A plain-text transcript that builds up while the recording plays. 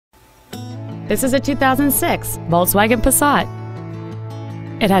This is a 2006 Volkswagen Passat.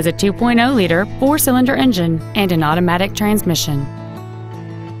 It has a 2.0-liter four-cylinder engine and an automatic transmission.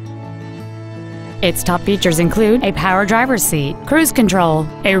 Its top features include a power driver's seat, cruise control,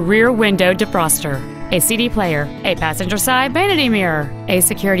 a rear window defroster, a CD player, a passenger side vanity mirror, a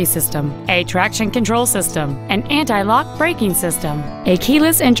security system, a traction control system, an anti-lock braking system, a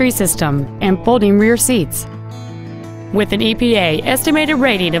keyless entry system, and folding rear seats. With an EPA estimated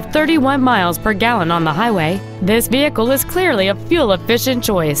rating of 31 miles per gallon on the highway, this vehicle is clearly a fuel-efficient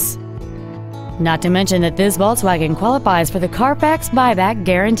choice. Not to mention that this Volkswagen qualifies for the Carfax buyback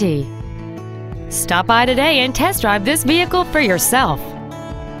guarantee. Stop by today and test drive this vehicle for yourself.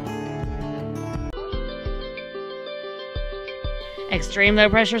 Extreme low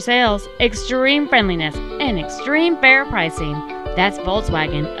pressure sales, extreme friendliness, and extreme fair pricing. That's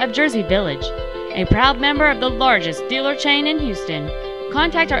Volkswagen of Jersey Village, a proud member of the largest dealer chain in Houston.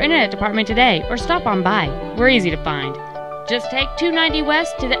 Contact our internet department today or stop on by. We're easy to find. Just take 290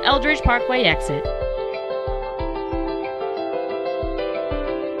 West to the Eldridge Parkway exit.